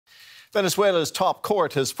Venezuela's top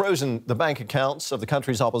court has frozen the bank accounts of the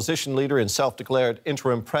country's opposition leader and self-declared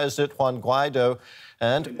interim president, Juan Guaido,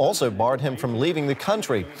 and also barred him from leaving the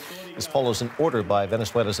country. This follows an order by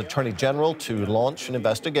Venezuela's attorney general to launch an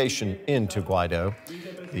investigation into Guaido.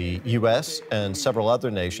 The U.S. and several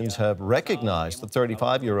other nations have recognized the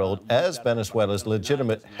 35-year-old as Venezuela's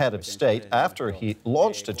legitimate head of state after he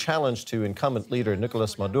launched a challenge to incumbent leader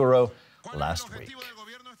Nicolas Maduro last week.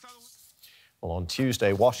 Well, on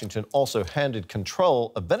Tuesday, Washington also handed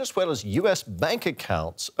control of Venezuela's U.S. bank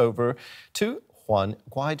accounts over to Juan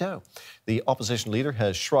Guaido. The opposition leader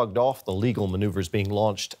has shrugged off the legal maneuvers being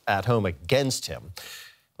launched at home against him.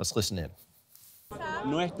 Let's listen in.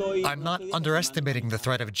 I'm not underestimating the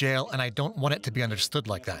threat of jail, and I don't want it to be understood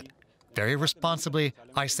like that. Very responsibly,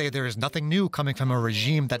 I say there is nothing new coming from a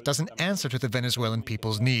regime that doesn't answer to the Venezuelan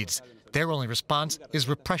people's needs. Their only response is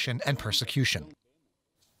repression and persecution.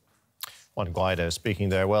 Juan Guaido speaking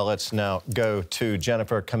there. Well, let's now go to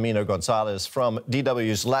Jennifer Camino Gonzalez from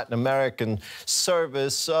DW's Latin American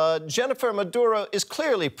service. Jennifer, Maduro is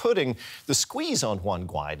clearly putting the squeeze on Juan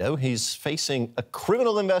Guaido. He's facing a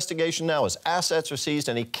criminal investigation now. His assets are seized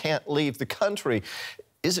and he can't leave the country.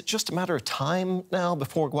 Is it just a matter of time now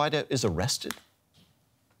before Guaido is arrested?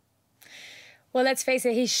 Well, let's face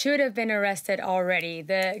it, he should have been arrested already.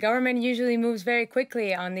 The government usually moves very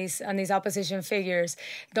quickly on these opposition figures.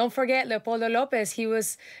 Don't forget Leopoldo Lopez. He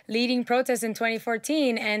was leading protests in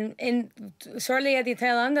 2014, and shortly at the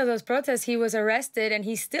tail end of those protests, he was arrested, and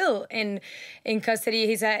he's still in custody.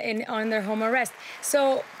 He's under home arrest.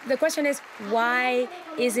 So the question is, why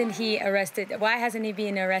isn't he arrested? Why hasn't he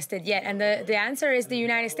been arrested yet? And the answer is the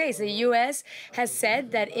United States. The U.S. has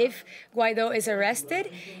said that if Guaido is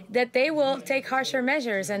arrested, that they will take harsher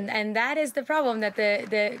measures, and that is the problem, that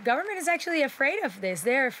the government is actually afraid of this.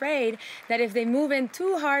 They're afraid that if they move in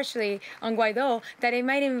too harshly on Guaido, that it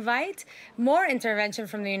might invite more intervention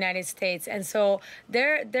from the United States. And so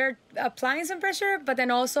they're applying some pressure, but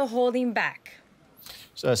then also holding back.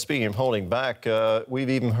 So speaking of holding back,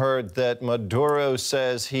 we've even heard that Maduro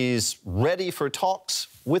says he's ready for talks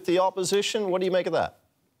with the opposition. What do you make of that?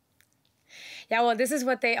 Yeah, well, this is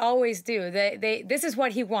what they always do. This is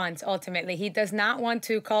what he wants, ultimately. He does not want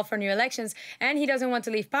to call for new elections, and he doesn't want to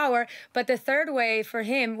leave power. But the third way for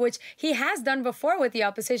him, which he has done before with the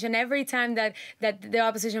opposition, every time that the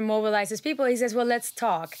opposition mobilizes people, he says, well, let's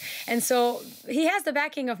talk. And so he has the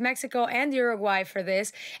backing of Mexico and Uruguay for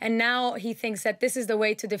this, and now he thinks that this is the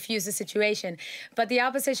way to diffuse the situation. But the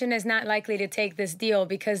opposition is not likely to take this deal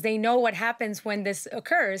because they know what happens when this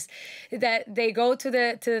occurs, that they go to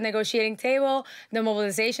the negotiating table, the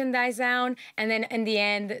mobilization dies down, and then in the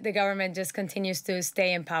end, the government just continues to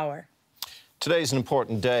stay in power. Today's an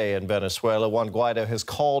important day in Venezuela. Juan Guaido has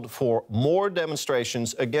called for more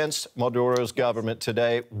demonstrations against Maduro's government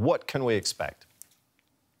today. What can we expect?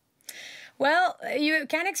 Well, you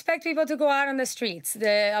can't expect people to go out on the streets.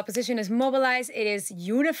 The opposition is mobilized, it is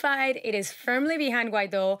unified, it is firmly behind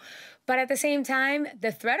Guaido. But at the same time,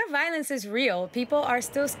 the threat of violence is real. People are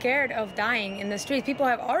still scared of dying in the streets. People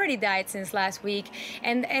have already died since last week.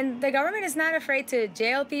 And the government is not afraid to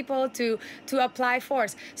jail people, to apply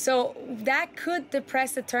force. So that could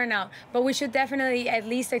depress the turnout. But we should definitely at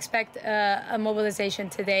least expect a mobilization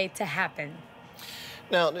today to happen.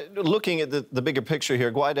 Now, looking at the bigger picture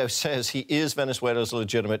here, Guaido says he is Venezuela's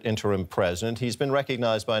legitimate interim president. He's been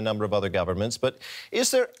recognized by a number of other governments. But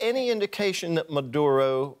is there any indication that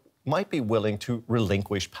Maduro might be willing to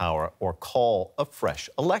relinquish power or call a fresh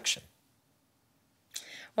election?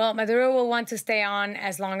 Well, Maduro will want to stay on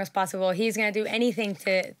as long as possible. He's going to do anything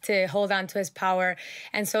to hold on to his power.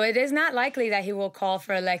 And so it is not likely that he will call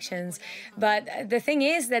for elections. But the thing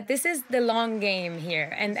is that this is the long game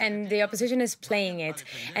here, and the opposition is playing it.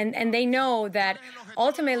 And they know that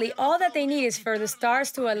ultimately all that they need is for the stars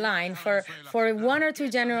to align, for one or two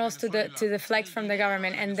generals to deflect from the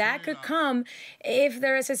government. And that could come if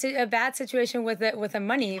there is a bad situation with the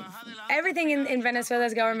money. Everything in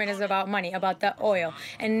Venezuela's government is about money, about the oil.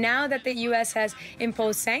 And now that the U.S. has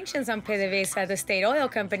imposed sanctions on PDVSA, the state oil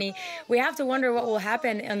company, we have to wonder what will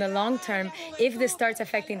happen in the long term if this starts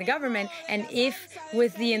affecting the government, and if,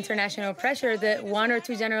 with the international pressure, the one or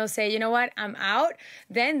two generals say, you know what, I'm out,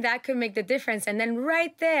 then that could make the difference. And then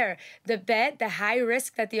right there, the high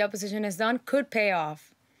risk that the opposition has done could pay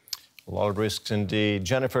off. A lot of risks indeed.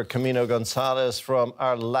 Jennifer Camino Gonzalez from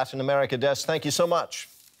our Latin America desk, thank you so much.